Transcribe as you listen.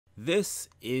This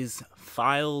is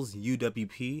Files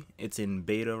UWP. It's in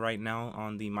beta right now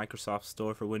on the Microsoft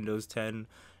Store for Windows 10.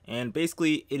 And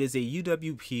basically, it is a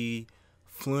UWP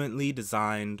fluently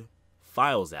designed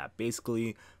Files app.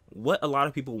 Basically, what a lot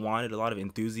of people wanted, a lot of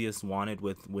enthusiasts wanted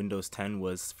with Windows 10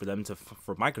 was for them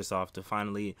for Microsoft to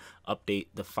finally update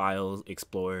the Files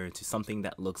Explorer to something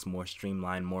that looks more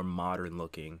streamlined, more modern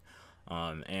looking.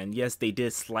 And yes, they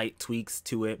did slight tweaks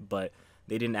to it, but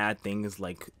they didn't add things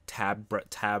like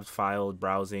tabbed file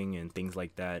browsing and things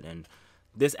like that. And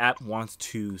this app wants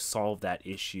to solve that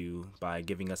issue by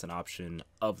giving us an option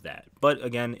of that. But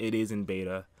again, it is in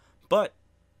beta. But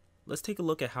let's take a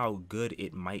look at how good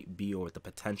it might be, or what the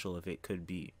potential of it could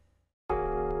be.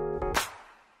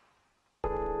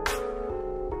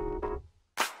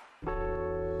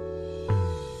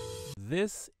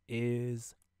 This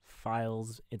is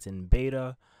Files. It's in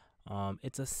beta.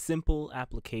 It's a simple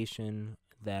application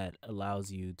that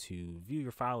allows you to view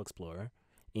your file explorer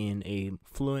in a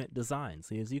fluent design.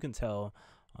 So as you can tell,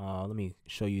 let me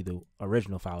show you the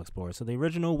original file explorer. So the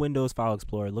original Windows file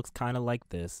explorer looks kind of like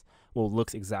this. Well, it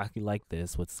looks exactly like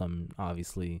this with some,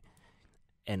 obviously,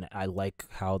 and I like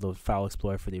how the file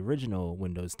explorer for the original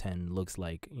Windows 10 looks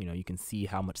like. You know, you can see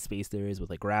how much space there is with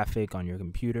a graphic on your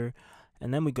computer.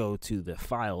 And then we go to the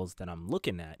files that I'm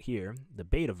looking at here, the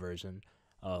beta version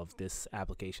of this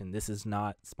application. This is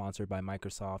not sponsored by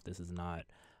Microsoft. This is not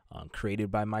created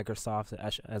by Microsoft,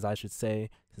 as I should say.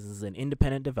 This is an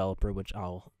independent developer, which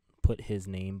I'll put his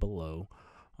name below.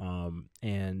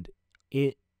 And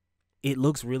it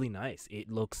looks really nice. It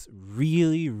looks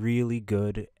really, really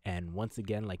good. And once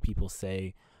again, like people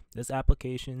say, this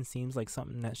application seems like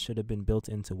something that should have been built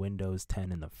into Windows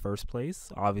 10 in the first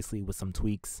place, obviously with some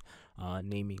tweaks,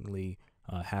 namely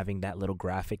having that little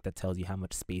graphic that tells you how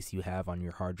much space you have on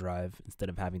your hard drive instead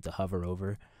of having to hover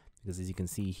over. Because as you can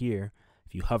see here,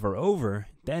 if you hover over,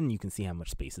 then you can see how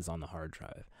much space is on the hard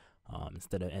drive.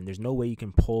 And there's no way you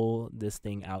can pull this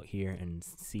thing out here and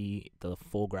see the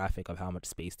full graphic of how much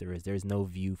space there is. There's no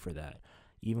view for that,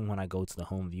 even when I go to the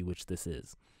home view, which this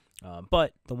is.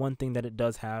 But the one thing that it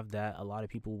does have that a lot of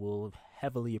people will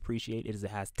heavily appreciate is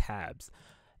it has tabs.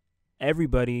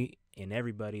 Everybody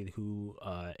who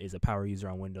is a power user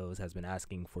on Windows has been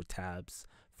asking for tabs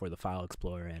for the file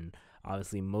explorer, and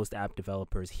obviously most app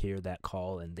developers hear that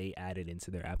call and they add it into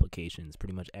their applications.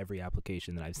 Pretty much every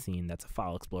application that I've seen that's a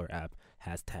file explorer app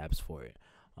has tabs for it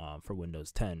for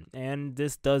Windows 10, and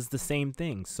this does the same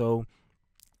thing. So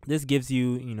this gives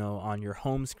you, on your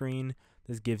home screen,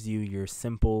 this gives you your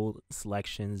simple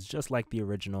selections just like the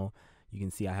original. You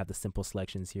can see I have the simple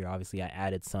selections here. Obviously I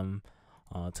added some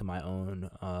to my own,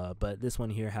 but this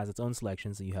one here has its own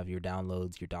selection. So you have your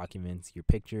downloads, your documents, your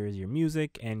pictures, your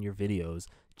music, and your videos,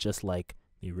 just like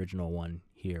the original one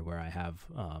here, where I have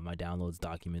my downloads,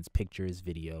 documents, pictures,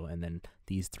 video, and then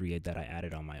these three that I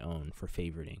added on my own for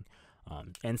favoriting.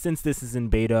 And since this is in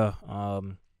beta,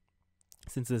 obviously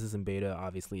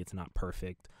it's not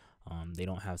perfect. They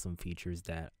don't have some features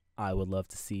that I would love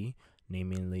to see,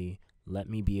 namely, let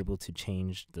me be able to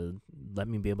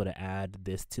add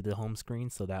this to the home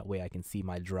screen, so that way I can see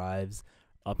my drives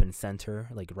up in center,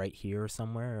 like right here or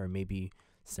somewhere, or maybe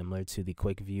similar to the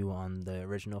quick view on the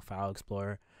original file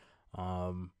explorer.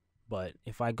 But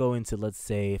if I go into,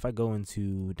 if I go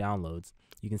into downloads,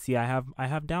 you can see I have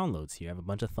downloads here. I have a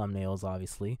bunch of thumbnails,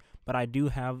 obviously, but I do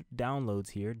have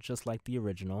downloads here, just like the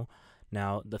original.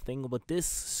 Now, the thing with this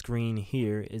screen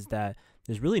here is that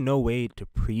there's really no way to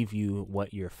preview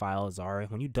what your files are.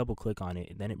 When you double click on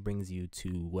it, then it brings you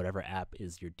to whatever app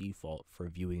is your default for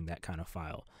viewing that kind of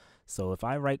file. So if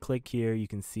I right click here, you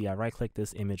can see I right click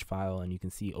this image file and you can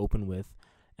see open with,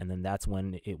 and then that's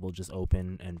when it will just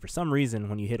open. And for some reason,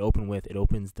 when you hit open with, it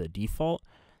opens the default.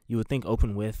 You would think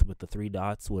open with the three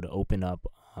dots would open up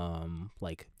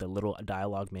like the little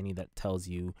dialog menu that tells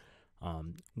you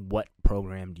what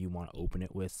program do you want to open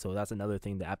it with. So that's another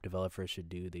thing the app developers should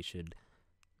do. They should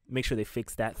make sure they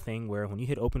fix that thing where when you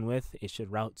hit open with, it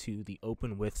should route to the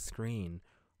open with screen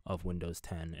of Windows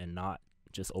 10 and not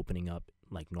just opening up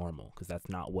like normal, because that's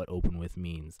not what open with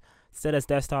means. Set as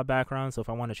desktop background. So if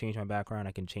I want to change my background,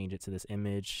 I can change it to this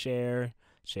image,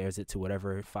 shares it to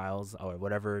whatever files or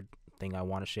whatever thing I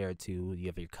want to share it to. You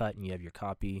have your cut and you have your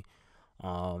copy.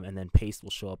 And then paste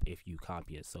will show up if you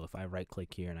copy it. So if I right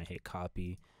click here and I hit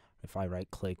copy, if I right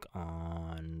click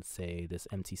on, say, this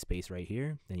empty space right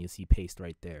here, then you'll see paste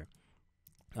right there.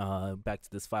 Back to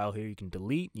this file here, you can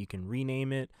delete, you can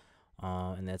rename it,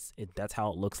 and that's it. That's how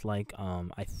it looks like.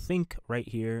 I think right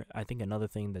here, another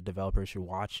thing that developers should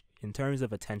watch in terms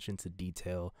of attention to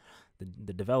detail,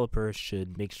 the developer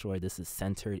should make sure this is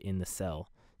centered in the cell.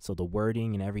 So the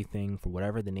wording and everything for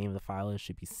whatever the name of the file is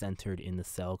should be centered in the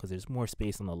cell, because there's more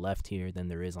space on the left here than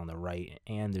there is on the right,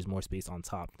 and there's more space on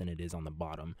top than it is on the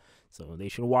bottom. So they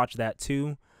should watch that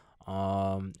too.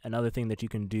 Another thing that you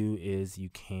can do is you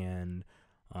can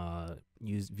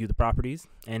view the properties,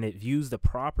 and it views the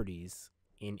properties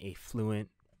in a fluent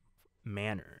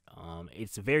manner.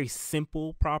 It's very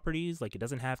simple properties, like it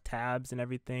doesn't have tabs and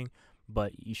everything,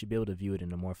 but you should be able to view it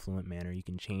in a more fluent manner. You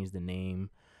can change the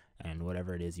name and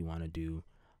whatever it is you want to do.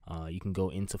 You can go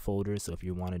into folders. So if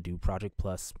you want to do Project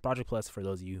Plus, for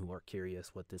those of you who are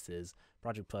curious what this is,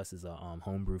 Project Plus is a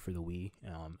homebrew for the Wii.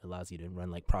 It allows you to run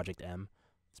like Project M.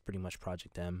 It's pretty much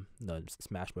Project M, the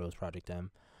Smash Bros. Project M.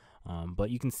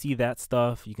 But you can see that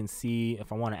stuff. You can see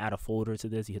if I want to add a folder to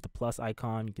this, you hit the plus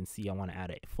icon. You can see I want to add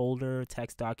a folder,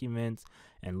 text documents,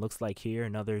 and looks like here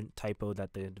another typo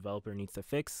that the developer needs to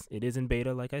fix. It is in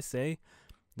beta, like I say.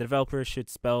 The developer should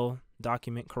spell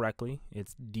document correctly.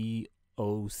 It's D-O-C-U-M-E-N-T.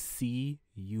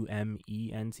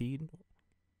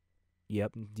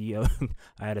 Yep, D-O.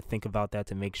 I had to think about that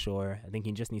to make sure. I think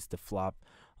he just needs to flop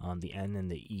the N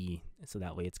and the E, so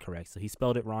that way it's correct. So he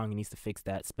spelled it wrong. He needs to fix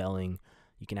that spelling.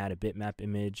 You can add a bitmap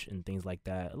image and things like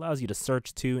that. It allows you to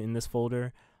search too in this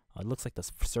folder. It looks like the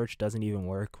search doesn't even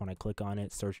work. When I click on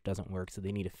it, search doesn't work, so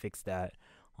they need to fix that.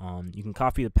 You can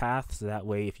copy the path, so that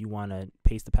way if you want to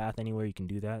paste the path anywhere, you can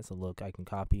do that. So look, I can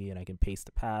copy and I can paste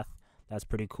the path. That's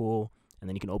pretty cool. And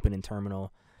then you can open in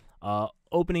terminal.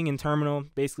 Opening in terminal,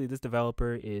 basically this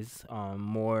developer is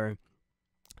more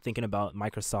thinking about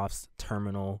Microsoft's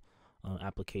terminal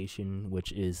application,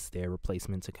 which is their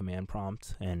replacement to command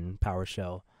prompt and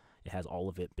PowerShell. It has all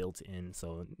of it built in.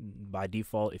 So by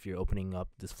default, if you're opening up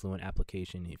this Fluent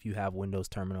application, if you have Windows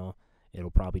Terminal, it'll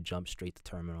probably jump straight to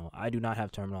terminal. I do not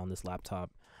have terminal on this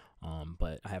laptop,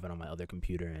 but I have it on my other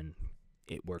computer and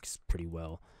it works pretty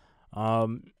well.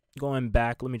 Going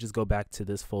back, let me just go back to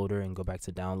this folder and go back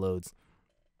to downloads.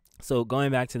 So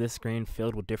going back to this screen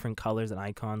filled with different colors and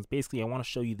icons, basically I want to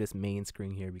show you this main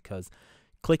screen here, because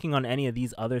clicking on any of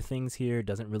these other things here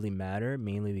doesn't really matter,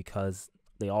 mainly because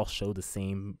they all show the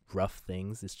same rough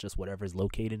things. It's just whatever's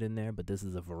located in there, but this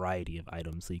is a variety of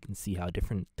items, so you can see how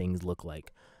different things look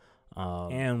like.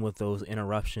 And with those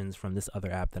interruptions from this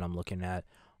other app that I'm looking at,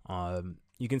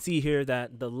 you can see here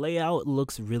that the layout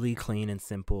looks really clean and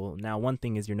simple. Now, one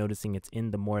thing is you're noticing it's in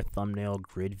the more thumbnail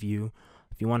grid view.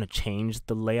 If you want to change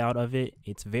the layout of it,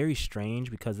 it's very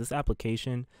strange, because this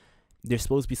application, there's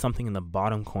supposed to be something in the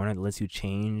bottom corner that lets you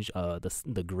change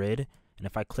the grid. And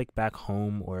if I click back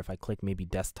home, or if I click maybe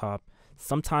desktop,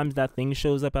 sometimes that thing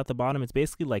shows up at the bottom. It's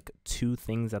basically like two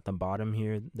things at the bottom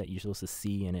here that you're supposed to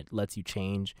see, and it lets you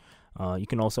change. You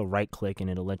can also right click and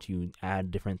it'll let you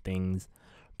add different things,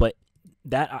 but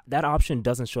that option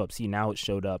doesn't show up. See, now it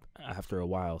showed up after a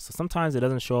while. So sometimes it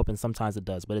doesn't show up and sometimes it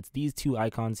does, but it's these two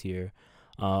icons here.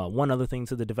 One other thing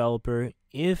to the developer,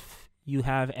 if you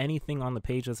have anything on the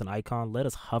page as an icon, let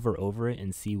us hover over it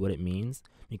and see what it means,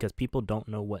 because people don't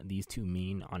know what these two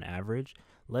mean on average.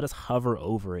 Let us hover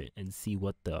over it and see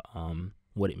what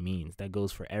it means. That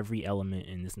goes for every element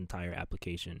in this entire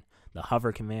application. The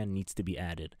hover command needs to be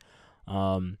added.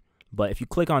 But if you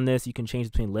click on this, you can change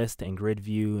between list and grid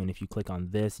view, and if you click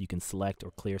on this, you can select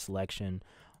or clear selection,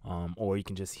 or you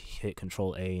can just hit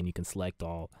Control A and you can select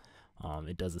all.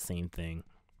 It does the same thing.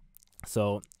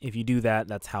 So if you do that,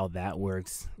 that's how that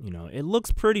works. You know, it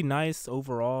looks pretty nice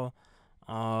overall.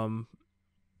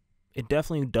 It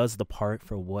definitely does the part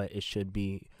for what it should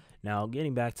be. Now,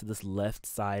 getting back to this left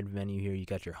side menu here, you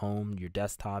got your home, your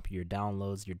desktop, your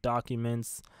downloads, your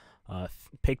documents,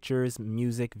 pictures,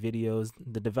 music, videos.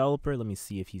 The developer, let me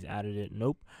see if he's added it.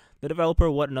 Nope. The developer,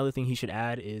 another thing he should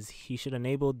add is he should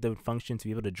enable the function to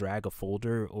be able to drag a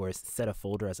folder or set a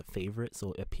folder as a favorite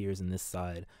so it appears in this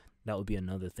side. That would be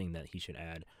another thing that he should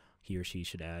add. He or she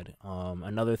should add.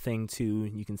 Another thing too,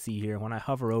 you can see here when I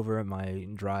hover over my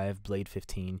drive Blade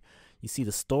 15, you see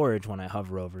the storage when I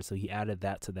hover over, so he added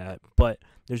that to that. But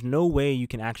there's no way you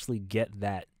can actually get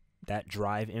that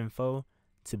drive info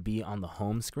to be on the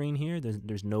home screen here.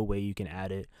 There's no way you can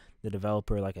add it. The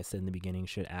developer, like I said in the beginning,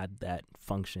 should add that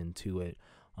function to it.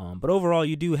 But overall,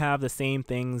 you do have the same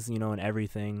things, you know, in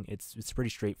everything. It's pretty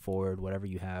straightforward, whatever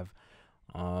you have.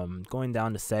 Going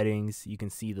down to settings, you can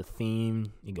see the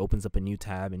theme. It opens up a new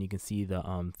tab and you can see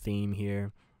the theme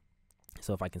here.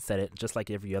 So if I can set it just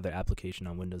like every other application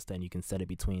on Windows 10, you can set it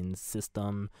between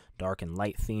system, dark and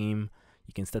light theme.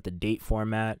 You can set the date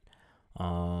format.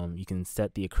 You can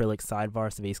set the acrylic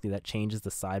sidebar. So basically that changes the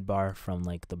sidebar from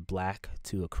like the black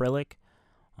to acrylic.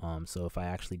 So if I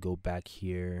actually go back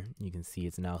here, you can see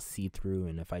it's now see-through.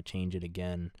 And if I change it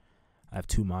again, I have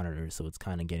two monitors, so it's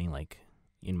kind of getting like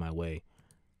in my way.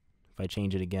 If I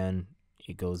change it again,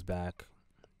 it goes back.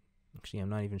 Actually, I'm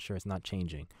not even sure, it's not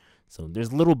changing. So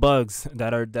there's little bugs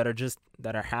that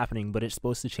are happening, but it's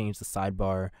supposed to change the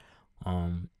sidebar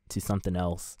to something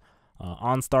else.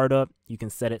 On startup, you can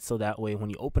set it so that way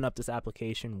when you open up this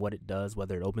application, what it does,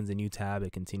 whether it opens a new tab,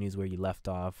 it continues where you left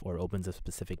off, or opens a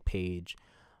specific page.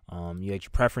 You have your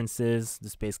preferences.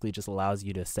 This basically just allows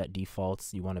you to set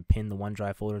defaults. You want to pin the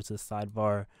OneDrive folder to the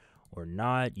sidebar or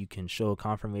not. You can show a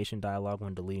confirmation dialog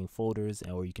when deleting folders,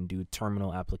 or you can do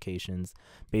terminal applications.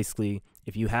 Basically,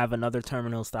 if you have another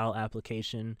terminal style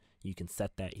application, you can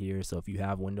set that here. So if you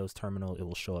have Windows Terminal, it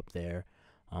will show up there.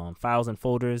 Files and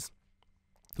folders.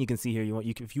 You can see here,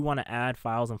 if you want to add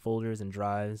files and folders and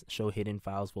drives, show hidden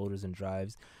files, folders, and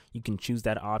drives, you can choose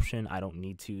that option. I don't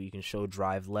need to. You can show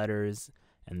drive letters,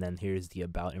 and then here's the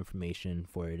about information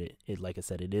for it. Like I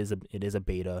said, it is a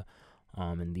beta,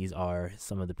 and these are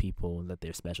some of the people that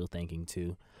they're special thanking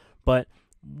to. But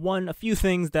a few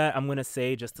things that I'm gonna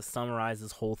say just to summarize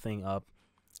this whole thing up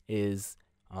is,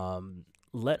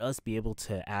 let us be able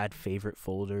to add favorite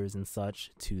folders and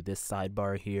such to this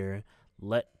sidebar here.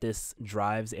 Let this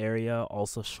drives area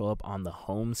also show up on the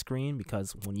home screen,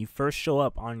 because when you first show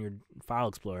up on your file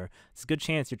explorer, it's a good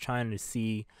chance you're trying to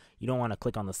see, you don't want to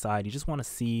click on the side, you just want to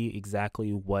see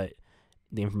exactly what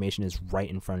the information is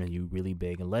right in front of you really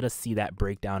big. And let us see that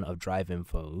breakdown of drive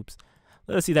info.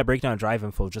 Let us see that breakdown of drive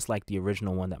info just like the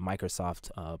original one that Microsoft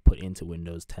put into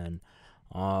Windows 10.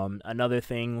 Another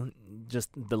thing, just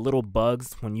the little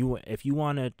bugs, if you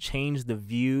want to change the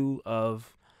view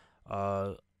of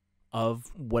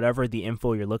whatever the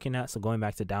info you're looking at, so going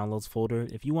back to downloads folder,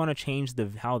 if you want to change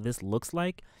how this looks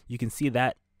like, you can see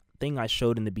that thing I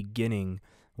showed in the beginning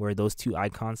where those two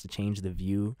icons to change the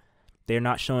view, they're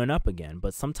not showing up again,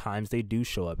 but sometimes they do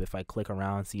show up. If I click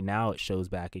around, see, now it shows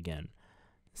back again.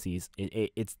 See,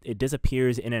 it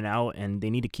disappears in and out, and they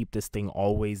need to keep this thing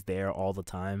always there all the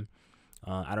time.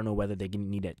 I don't know whether they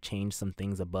need to change some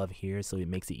things above here so it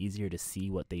makes it easier to see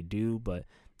what they do, but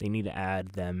they need to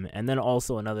add them. And then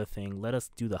also another thing, let us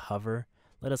do the hover.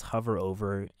 Let us hover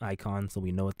over icons so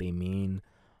we know what they mean.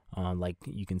 Like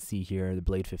you can see here, the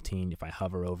Blade 15, if I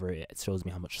hover over it, it shows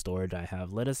me how much storage I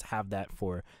have. Let us have that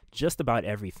for just about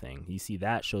everything. You see,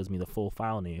 that shows me the full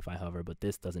file name if I hover, but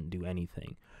this doesn't do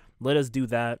anything. Let us do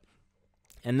that.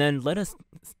 And then let us,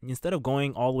 instead of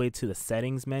going all the way to the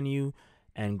settings menu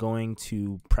and going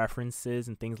to preferences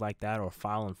and things like that, or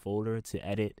file and folder to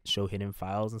edit, show hidden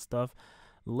files and stuff,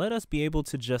 let us be able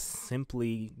to just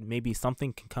simply, maybe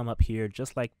something can come up here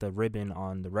just like the ribbon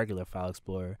on the regular file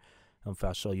explorer. If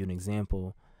I'll show you an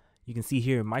example, you can see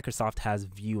here Microsoft has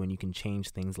view and you can change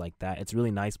things like that. It's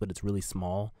really nice, but it's really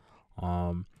small.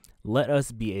 Let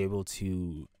us be able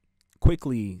to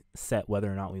quickly set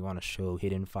whether or not we want to show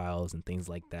hidden files and things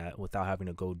like that without having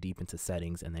to go deep into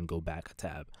settings and then go back a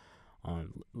tab.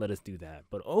 Let us do that.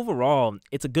 But overall,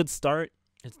 it's a good start.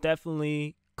 It's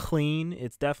definitely clean.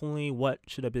 It's definitely what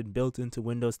should have been built into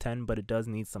Windows 10, but it does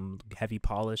need some heavy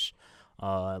polish.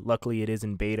 Luckily, it is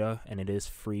in beta and it is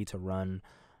free to run.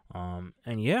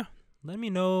 And yeah, let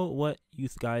me know what you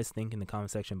guys think in the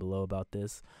comment section below about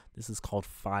this. This is called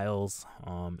Files.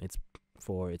 It's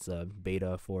a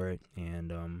beta for it.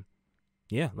 And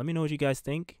yeah, let me know what you guys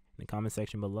think in the comment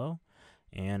section below.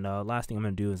 And last thing I'm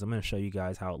going to do is I'm going to show you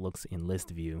guys how it looks in list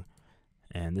view.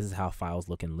 And this is how files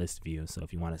look in list view. So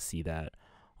if you want to see that.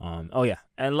 Oh yeah,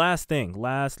 and last thing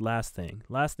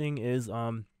is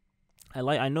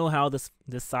I know how this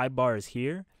sidebar is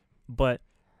here, but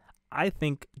I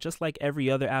think just like every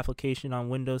other application on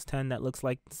Windows 10 that looks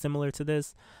like similar to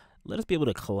this, let us be able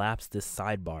to collapse this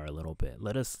sidebar a little bit.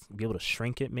 Let us be able to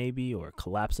shrink it maybe, or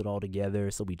collapse it all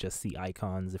together so we just see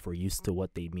icons if we're used to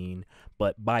what they mean.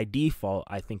 But by default,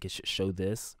 I think it should show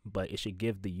this, but it should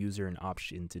give the user an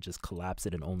option to just collapse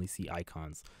it and only see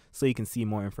icons so you can see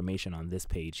more information on this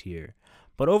page here.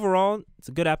 But overall, it's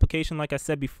a good application like I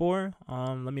said before.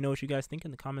 Let me know what you guys think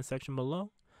in the comment section below.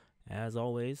 As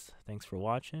always, thanks for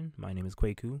watching. My name is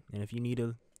Kwaku, and if you need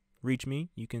to reach me,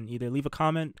 you can either leave a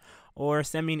comment or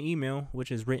send me an email,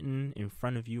 which is written in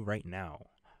front of you right now.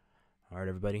 All right,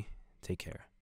 everybody, take care.